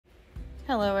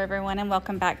Hello everyone and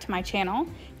welcome back to my channel.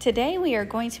 Today we are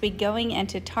going to be going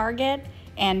into Target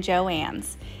and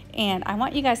JoAnn's, and I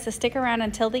want you guys to stick around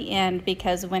until the end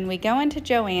because when we go into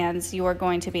JoAnn's you are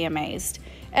going to be amazed.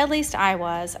 At least I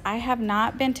was. I have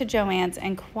not been to JoAnn's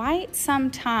in quite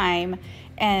some time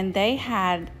and they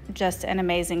had just an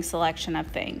amazing selection of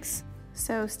things.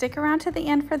 So stick around to the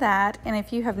end for that, and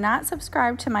if you have not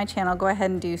subscribed to my channel, go ahead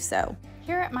and do so.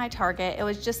 Here at my Target, it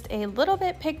was just a little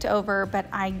bit picked over, but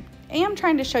I am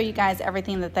trying to show you guys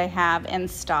everything that they have in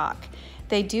stock.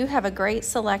 They do have a great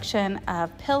selection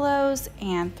of pillows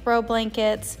and throw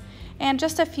blankets and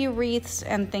just a few wreaths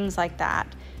and things like that.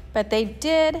 But they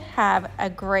did have a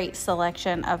great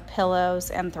selection of pillows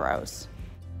and throws.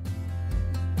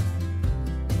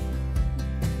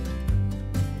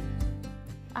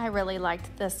 I really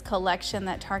liked this collection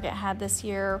that Target had this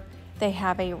year. They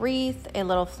have a wreath, a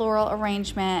little floral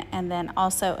arrangement, and then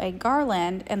also a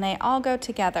garland, and they all go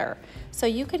together. So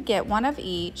you could get one of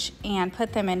each and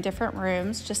put them in different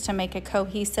rooms just to make a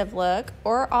cohesive look,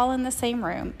 or all in the same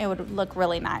room. It would look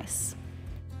really nice.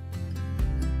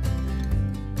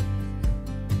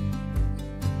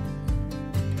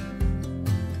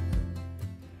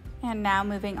 And now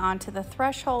moving on to the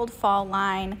Threshold fall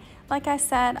line. Like I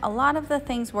said, a lot of the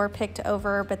things were picked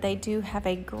over, but they do have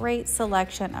a great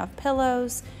selection of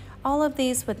pillows. All of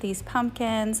these with these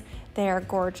pumpkins, they are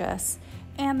gorgeous.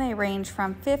 And they range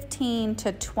from $15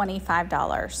 to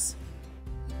 $25.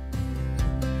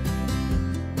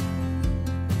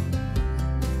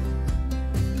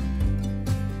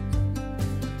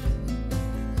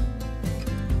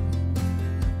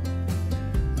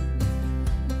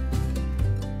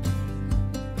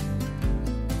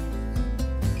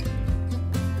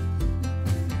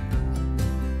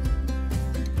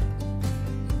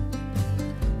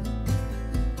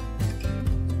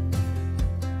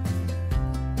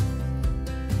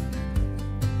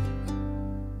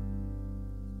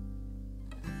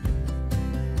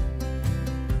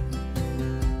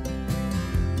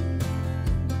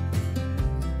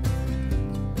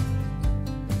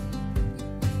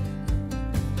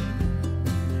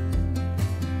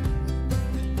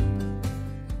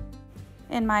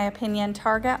 In my opinion,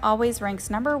 Target always ranks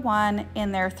 #1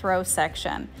 in their throw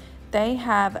section. They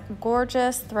have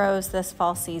gorgeous throws this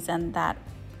fall season, that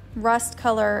rust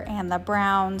color and the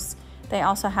browns. They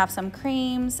also have some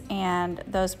creams, and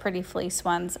those pretty fleece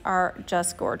ones are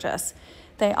just gorgeous.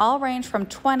 They all range from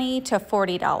 $20 to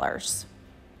 $40.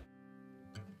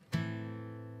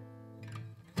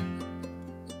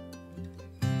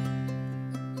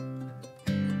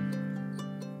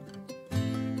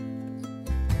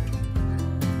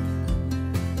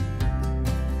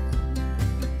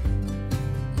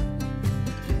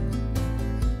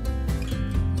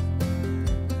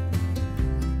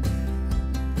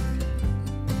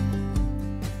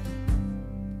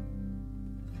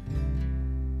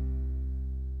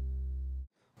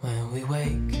 When we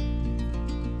wake,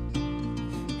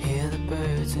 hear the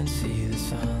birds and see the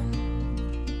sun.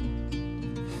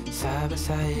 Side by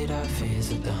side our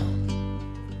fears are done.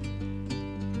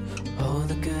 Oh,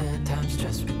 the good times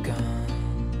just begun.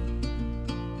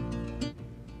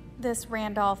 This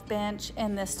Randolph bench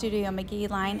in the Studio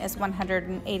McGee line is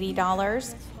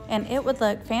 $180, and it would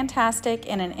look fantastic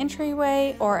in an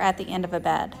entryway or at the end of a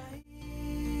bed.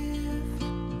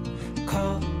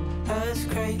 Call us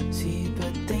crazy,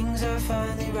 but things are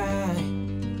finally right.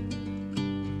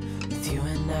 With you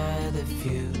and I, the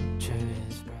future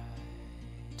is bright.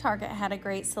 Target had a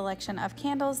great selection of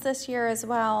candles this year as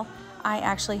well. I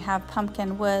actually have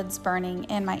pumpkin woods burning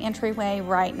in my entryway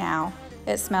right now.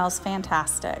 It smells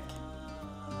fantastic.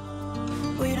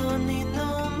 We don't need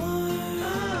no more.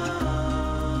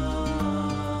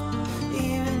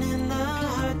 Even in the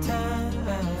hard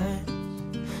times,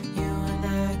 you and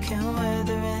I can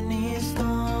weather any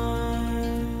storm.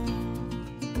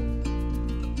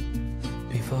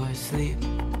 Before I sleep,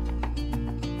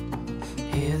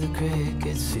 hear the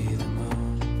crickets, see the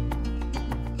moon.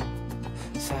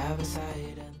 Side by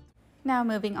side. Now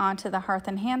moving on to the Hearth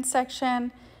and Hand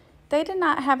section. They did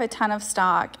not have a ton of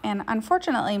stock, and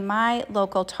unfortunately my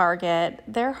local Target,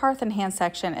 their Hearth and Hand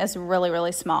section is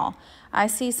really small. I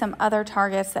see some other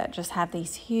Targets that just have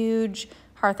these huge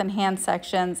Hearth and Hand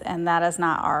sections, and that is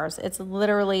not ours. It's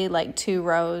literally like 2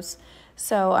 rows.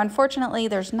 So unfortunately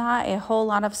there's not a whole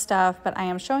lot of stuff, but I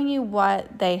am showing you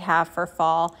what they have for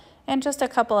fall and just a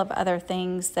couple of other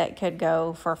things that could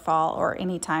go for fall or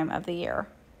any time of the year.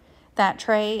 That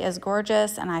tray is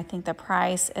gorgeous, and I think the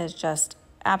price is just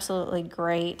absolutely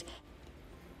great.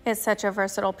 It's such a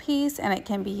versatile piece, and it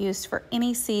can be used for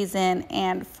any season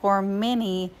and for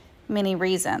many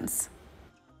reasons.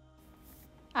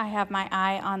 I have my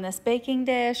eye on this baking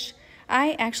dish.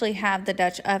 I actually have the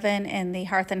Dutch oven in the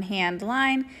Hearth and Hand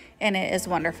line, and it is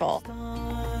wonderful.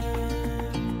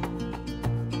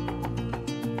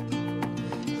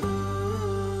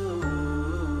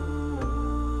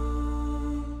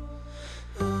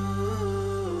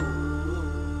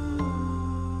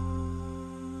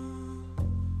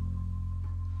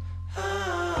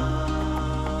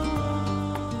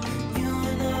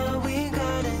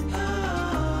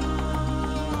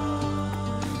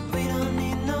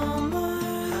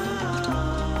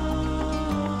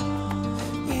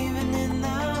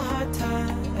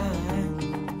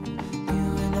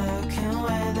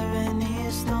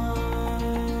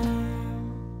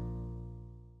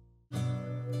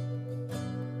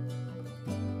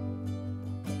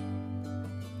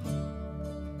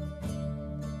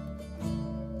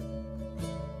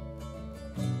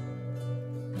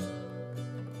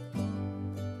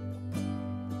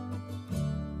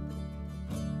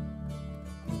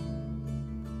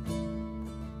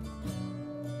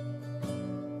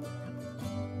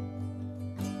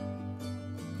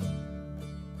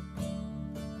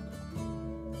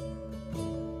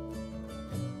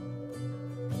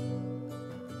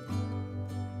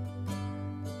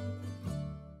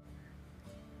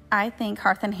 I think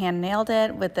Hearth and Hand nailed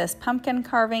it with this pumpkin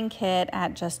carving kit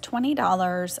at just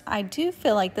 $20. I do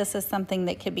feel like this is something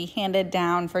that could be handed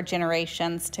down for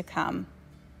generations to come.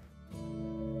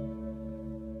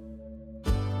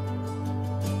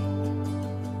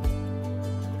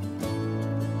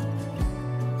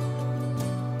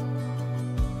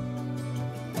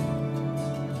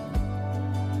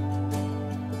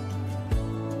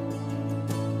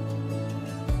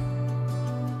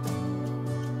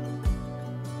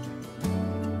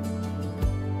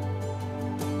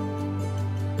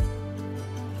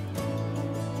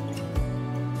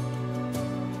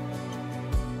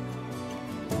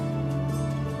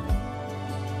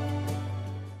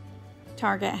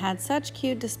 Target had such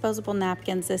cute disposable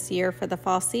napkins this year for the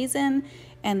fall season,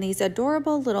 and these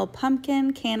adorable little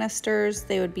pumpkin canisters.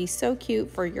 They would be so cute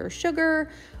for your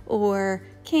sugar or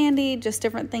candy, just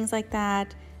different things like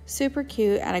that. Super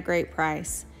cute at a great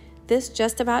price. This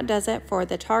just about does it for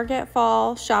the Target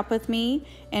Fall Shop With Me,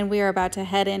 and we are about to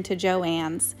head into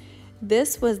JoAnn's.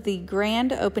 This was the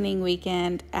grand opening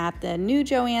weekend at the new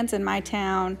JoAnn's in my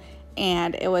town,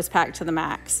 and it was packed to the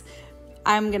max.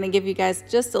 I'm gonna give you guys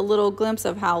just a little glimpse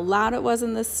of how loud it was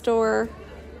in this store.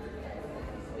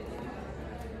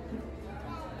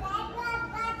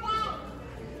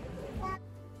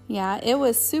 Yeah, it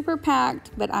was super packed,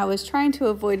 but I was trying to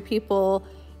avoid people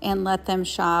and let them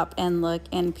shop and look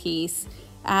in peace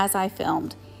as I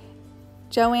filmed.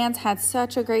 JoAnn's had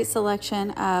such a great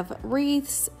selection of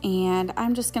wreaths, and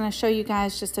I'm just gonna show you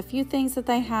guys just a few things that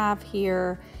they have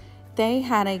here. They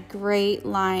had a great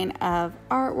line of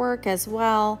artwork as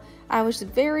well. I was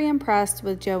very impressed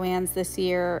with JoAnn's this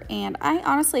year, and I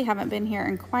honestly haven't been here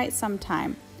in quite some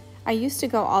time. I used to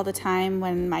go all the time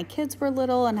when my kids were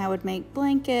little, and I would make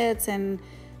blankets and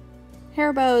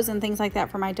hair bows and things like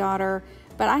that for my daughter,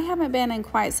 but I haven't been in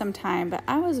quite some time. But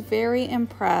I was very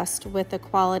impressed with the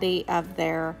quality of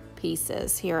their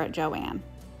pieces here at JoAnn.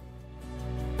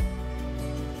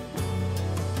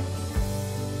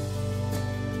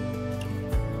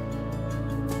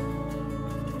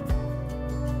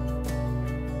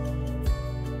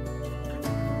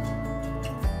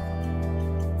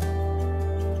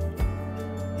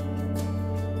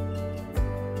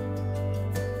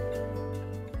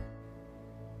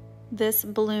 This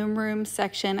bloom room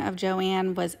section of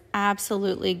JoAnn was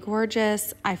absolutely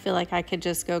gorgeous. I feel like I could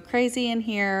just go crazy in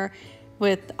here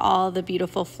with all the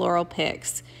beautiful floral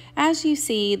picks. As you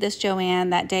see, this JoAnn,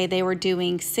 that day they were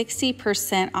doing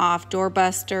 60% off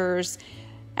doorbusters.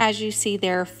 As you see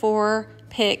there, 4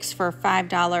 picks for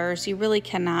 $5. You really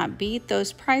cannot beat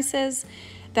those prices.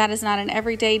 That is not an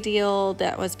everyday deal.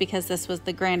 That was because this was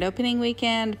the grand opening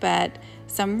weekend, but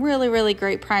some really, really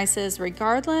great prices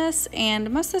regardless, and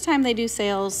most of the time they do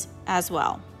sales as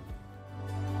well.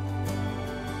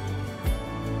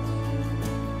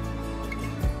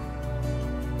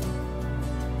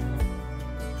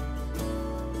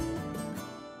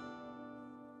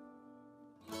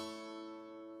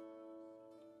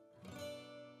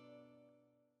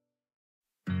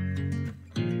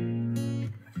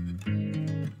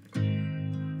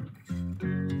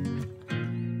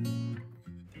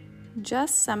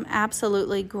 Just some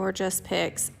absolutely gorgeous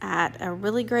picks at a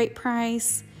really great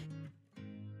price.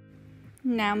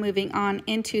 Now moving on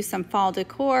into some fall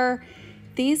decor.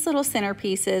 These little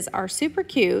centerpieces are super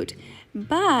cute,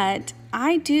 but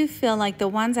I do feel like the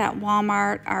ones at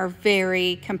Walmart are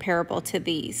very comparable to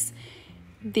these.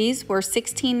 These were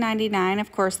 $16.99.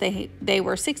 Of course, they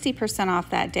were 60% off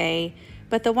that day,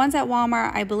 but the ones at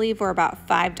Walmart, I believe, were about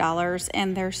 $5,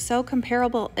 and they're so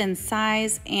comparable in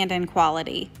size and in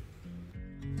quality.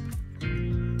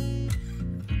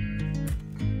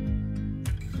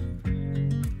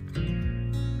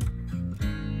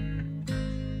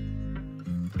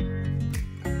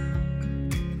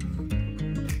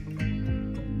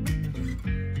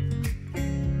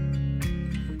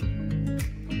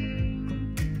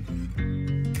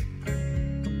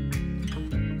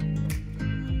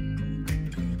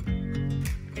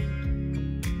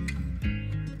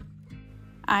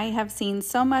 I have seen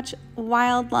so much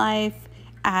wildlife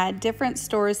at different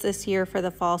stores this year for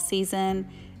the fall season.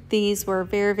 These were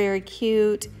very, very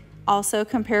cute. Also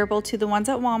comparable to the ones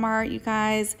at Walmart, you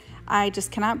guys. I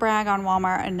just cannot brag on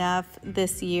Walmart enough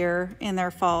this year in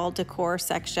their fall decor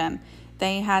section.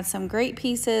 They had some great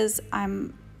pieces.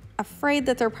 I'm afraid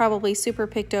that they're probably super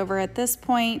picked over at this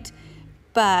point,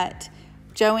 but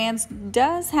JoAnn's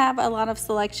does have a lot of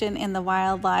selection in the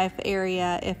wildlife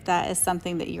area if that is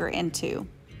something that you're into.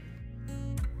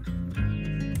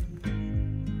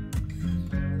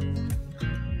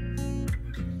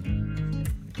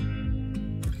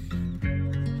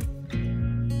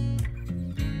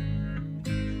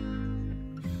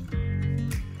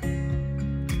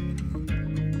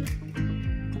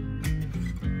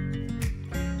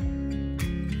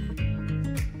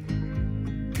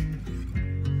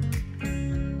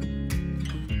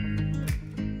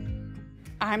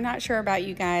 I'm not sure about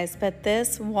you guys, but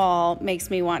this wall makes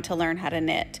me want to learn how to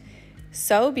knit.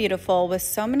 So beautiful with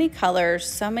so many colors,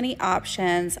 so many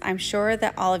options. I'm sure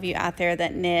that all of you out there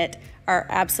that knit are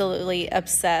absolutely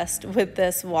obsessed with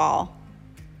this wall.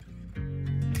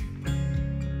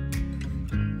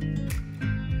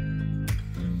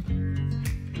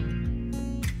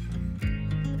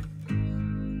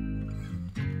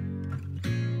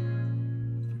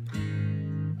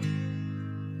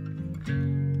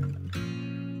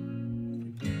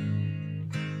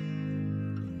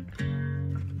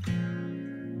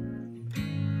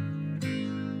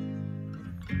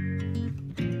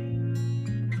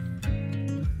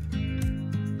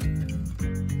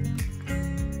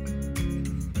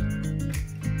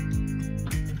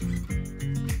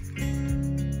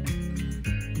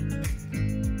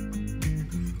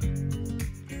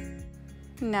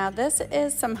 Now this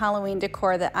is some Halloween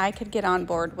decor that I could get on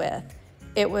board with.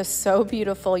 It was so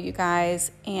beautiful, you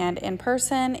guys, and in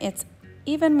person it's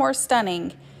even more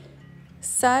stunning.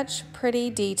 Such pretty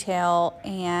detail,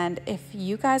 and if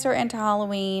you guys are into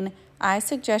Halloween, I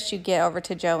suggest you get over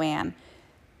to JoAnn.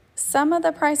 Some of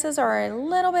the prices are a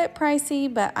little bit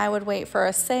pricey, but I would wait for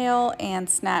a sale and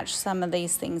snatch some of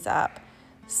these things up.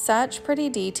 Such pretty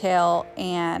detail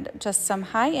and just some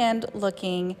high-end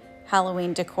looking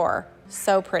Halloween decor.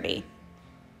 So pretty.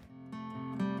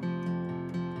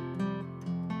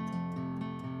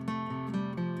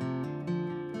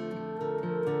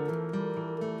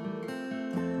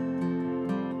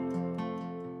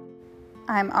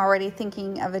 I'm already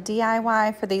thinking of a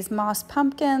DIY for these moss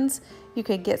pumpkins. You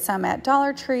could get some at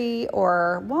Dollar Tree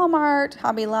or Walmart,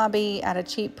 Hobby Lobby at a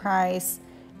cheap price,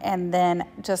 and then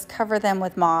just cover them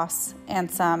with moss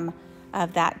and some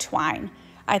of that twine.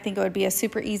 I think it would be a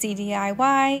super easy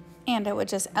DIY, and it would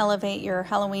just elevate your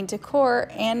Halloween decor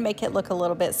and make it look a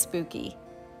little bit spooky.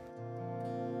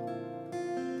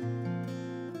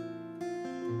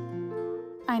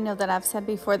 I know that I've said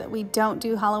before that we don't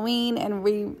do Halloween, and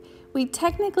we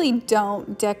technically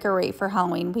don't decorate for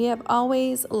Halloween. We have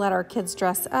always let our kids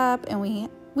dress up, and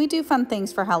we do fun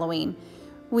things for Halloween.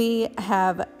 We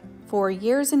have for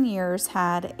years and years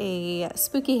had a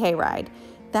spooky hayride.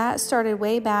 That started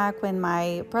way back when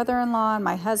my brother-in-law and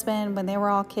my husband, when they were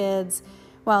all kids,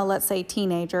 well, let's say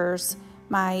teenagers,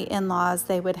 my in-laws,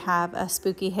 they would have a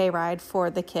spooky hayride for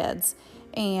the kids,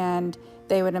 and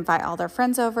they would invite all their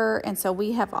friends over, and so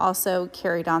we have also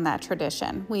carried on that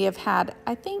tradition. We have had,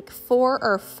 I think, 4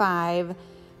 or 5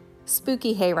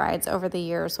 spooky hayrides over the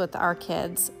years with our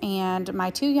kids, and my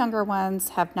 2 younger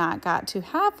ones have not got to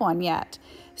have one yet.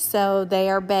 So they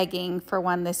are begging for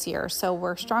one this year. So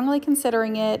we're strongly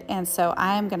considering it. And so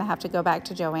I am going to have to go back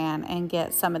to JoAnn and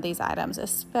get some of these items,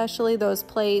 especially those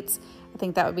plates. I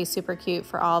think that would be super cute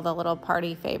for all the little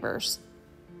party favors.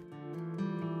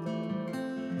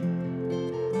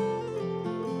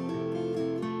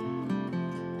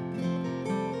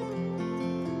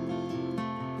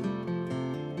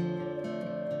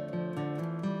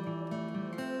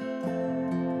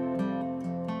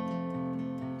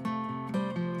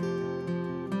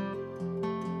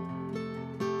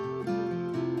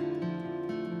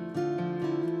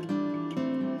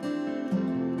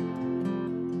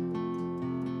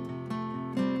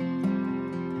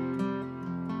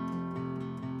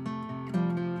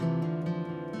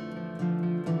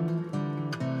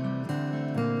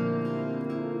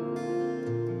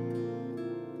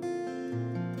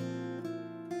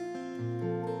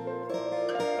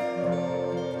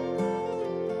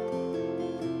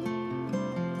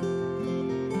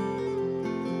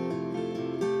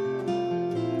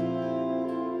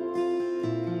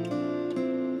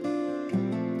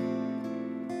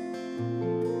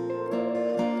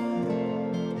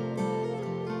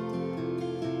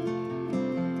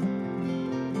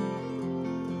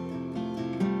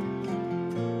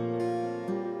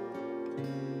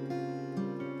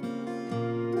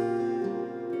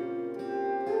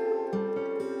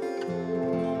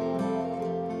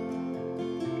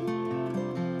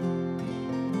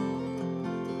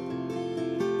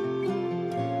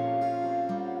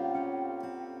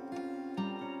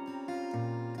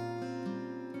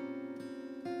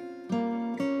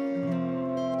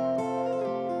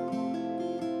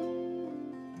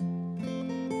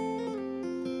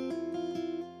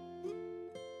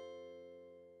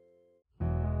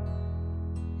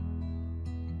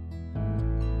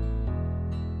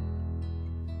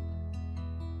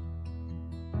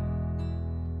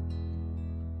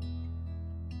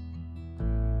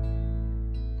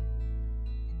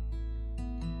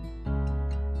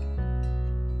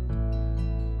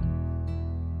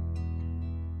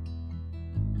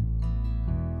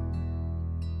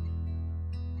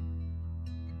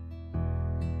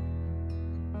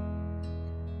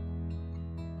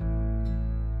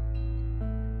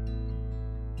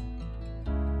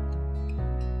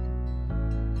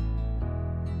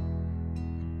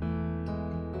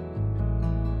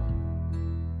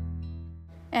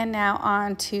 And now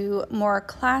on to more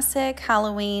classic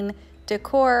Halloween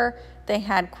decor. They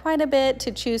had quite a bit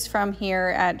to choose from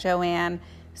here at JoAnn.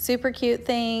 Super cute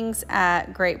things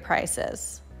at great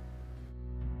prices.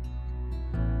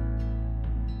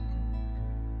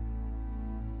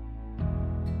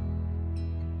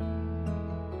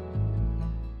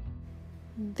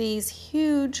 These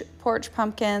huge porch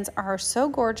pumpkins are so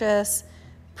gorgeous,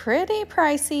 pretty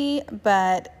pricey,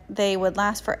 but they would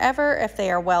last forever if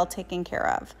they are well taken care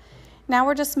of. Now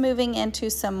we're just moving into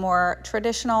some more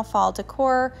traditional fall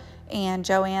decor, and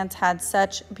JoAnn's had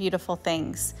such beautiful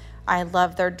things. I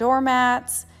love their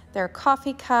doormats, their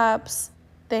coffee cups.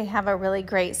 They have a really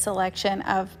great selection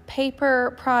of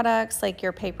paper products like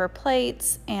your paper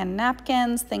plates and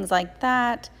napkins, things like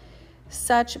that.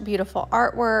 Such beautiful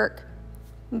artwork.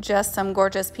 Just some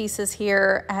gorgeous pieces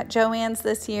here at JoAnn's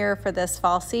this year for this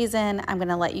fall season. I'm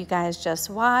gonna let you guys just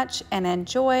watch and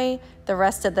enjoy the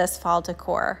rest of this fall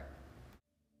decor.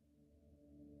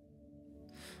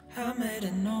 I met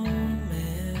an old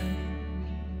man.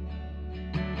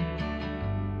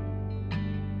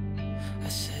 I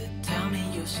said, tell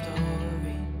me your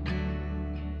story.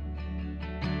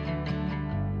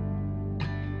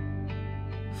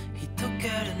 He took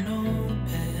out an old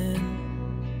pen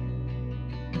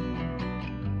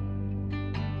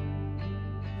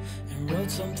and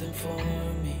wrote something for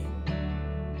me.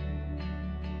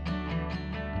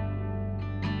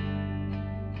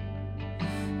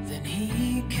 Then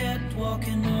he kept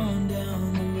walking on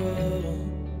down the road,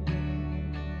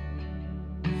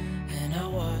 and I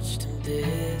watched him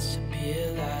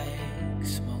disappear like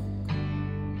smoke.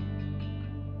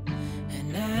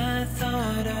 And I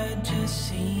thought I'd just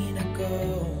seen a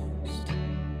ghost.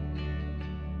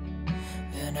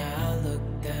 Then I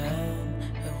looked down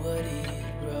at what he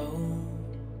wrote.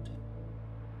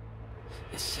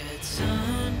 It said,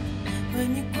 son,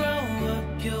 when you grow up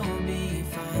you'll be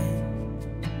fine.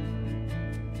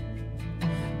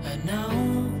 I know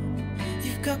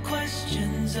you've got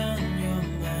questions on your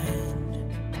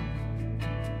mind.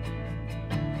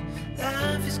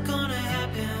 Life is gonna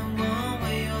happen one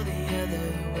way or the other,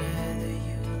 whether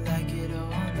you like it or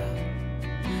not.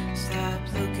 Stop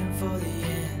looking for the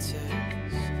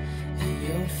answers and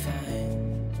you'll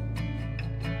find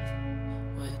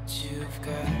what you've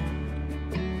got.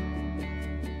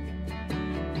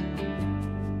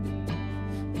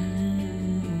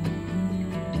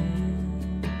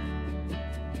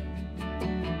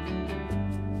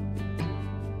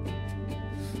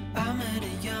 I met a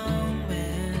young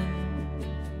man,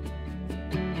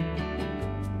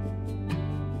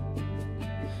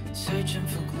 searching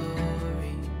for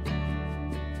glory.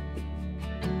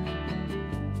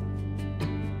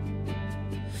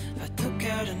 I took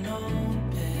out an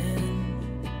old pen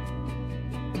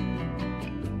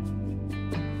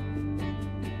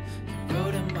and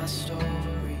wrote in my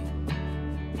story.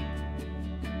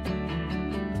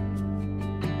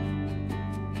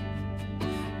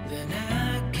 Then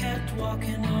I kept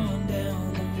walking on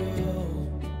down the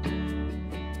road.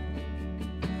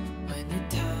 When your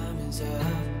time is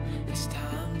up, it's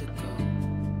time to go.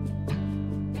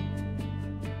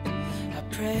 I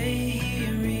pray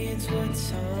he reads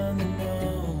what's on the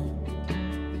note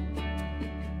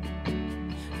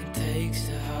and takes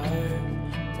to heart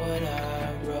what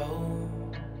I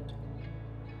wrote.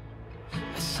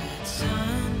 I said,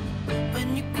 son,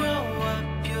 when you grow up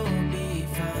you'll be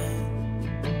fine.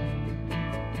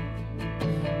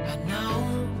 I know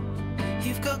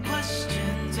you've got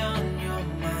questions on your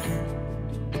mind.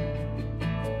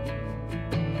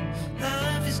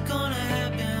 Life is gonna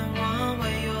happen one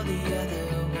way or the other,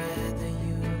 whether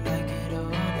you like it or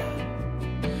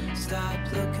not. Stop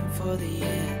looking for the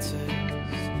answers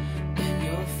and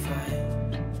you'll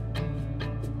find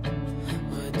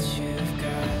what you've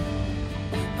got.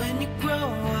 When you grow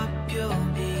up you'll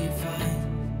be fine.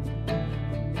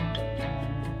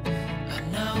 I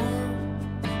know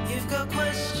you've got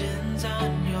questions on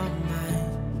your mind.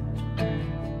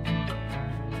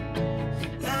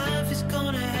 Life is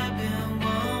gonna happen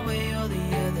one way or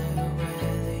the other,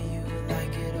 whether you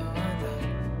like it or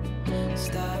not.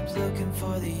 Stop looking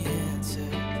for the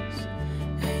answers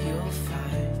and you'll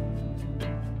find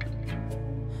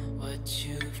what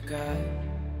you've got.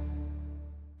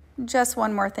 Just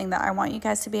one more thing that I want you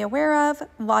guys to be aware of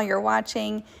while you're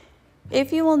watching.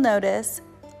 If you will notice,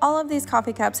 all of these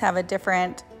coffee cups have a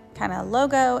different kind of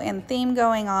logo and theme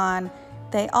going on.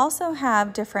 They also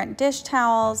have different dish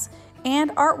towels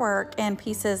and artwork and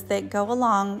pieces that go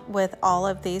along with all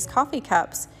of these coffee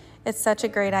cups. It's such a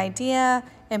great idea.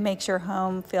 It makes your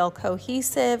home feel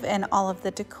cohesive and all of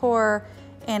the decor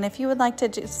And if you would like to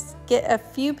just get a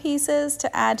few pieces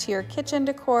to add to your kitchen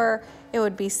decor, it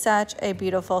would be such a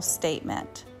beautiful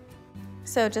statement.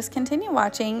 So just continue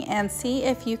watching and see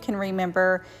if you can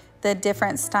remember the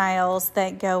different styles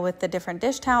that go with the different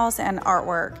dish towels and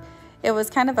artwork. It was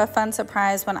kind of a fun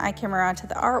surprise when I came around to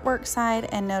the artwork side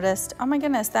and noticed, oh my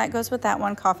goodness, that goes with that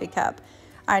one coffee cup.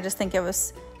 I just think it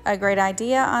was a great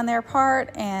idea on their part,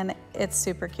 and it's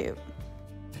super cute.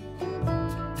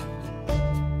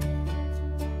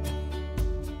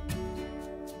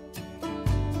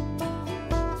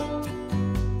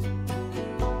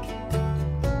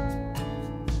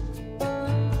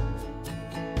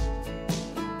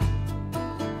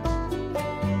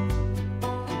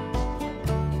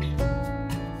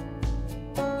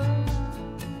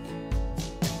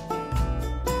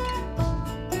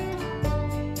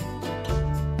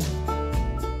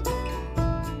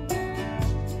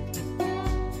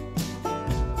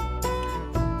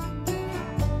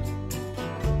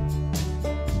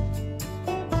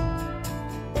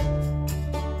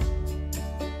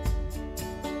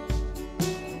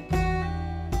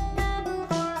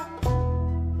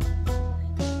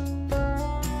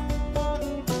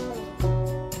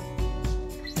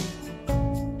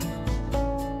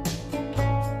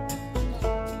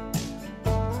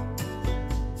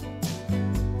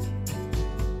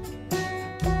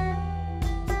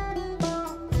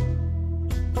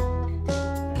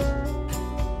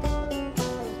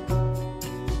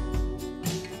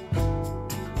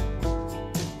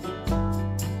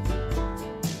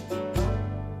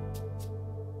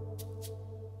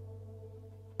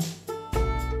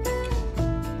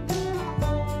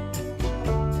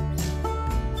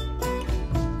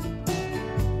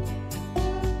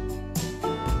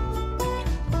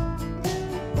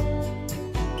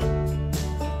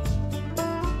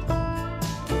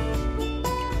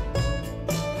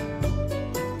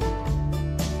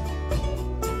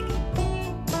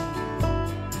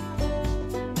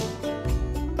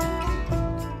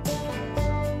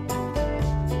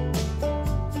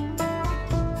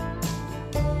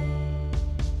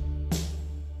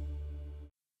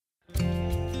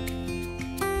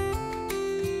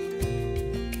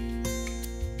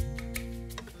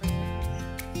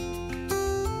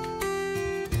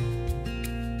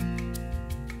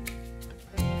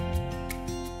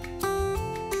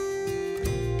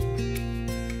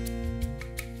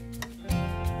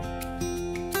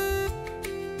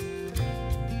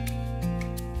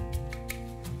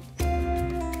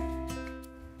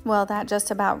 Well, that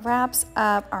just about wraps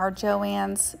up our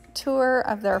JoAnn's tour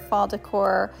of their fall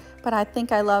decor, but I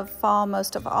think I love fall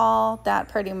most of all. That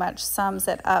pretty much sums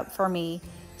it up for me.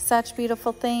 Such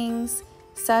beautiful things,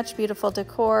 such beautiful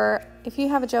decor. If you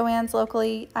have a JoAnn's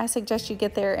locally, I suggest you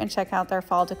get there and check out their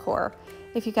fall decor.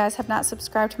 If you guys have not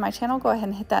subscribed to my channel, go ahead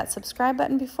and hit that subscribe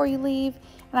button before you leave,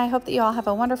 and I hope that you all have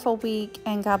a wonderful week,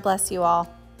 and God bless you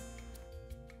all.